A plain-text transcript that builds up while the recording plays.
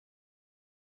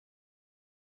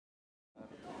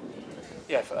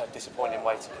yeah, a disappointing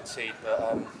way to concede,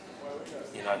 but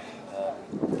you know,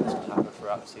 it's going to happen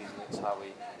throughout the season. It's how we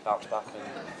bounce back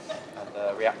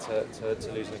and react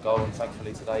to losing a goal, and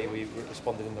thankfully today we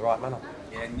responded in the right manner.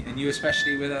 Yeah, and you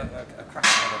especially with a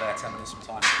cracking header there, 10 minutes from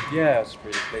time. Yeah, I was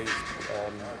really pleased.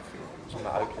 It was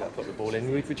Matt Oakley that put the ball in.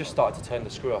 We just started to turn the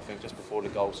screw, I think, just before the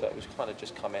goal, so it was kind of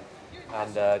just come in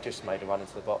and just made a run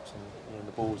into the box, and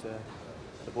the ball was there.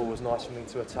 The ball was nice for me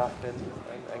to attack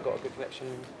and got a good connection.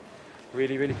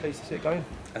 Really, really pleased to see it going.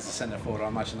 As a centre forward, I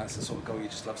imagine that's the sort of goal you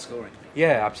just love scoring.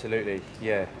 Yeah, absolutely.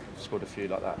 Yeah, scored a few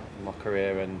like that in my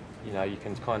career, and you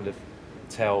can kind of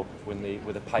tell with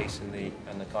the pace and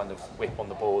the kind of whip on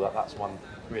the ball that's one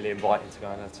really inviting to go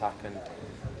and attack. And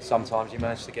sometimes you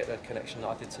manage to get the connection that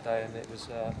I did today, and it was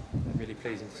really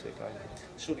pleasing to see it going.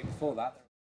 Shortly before that.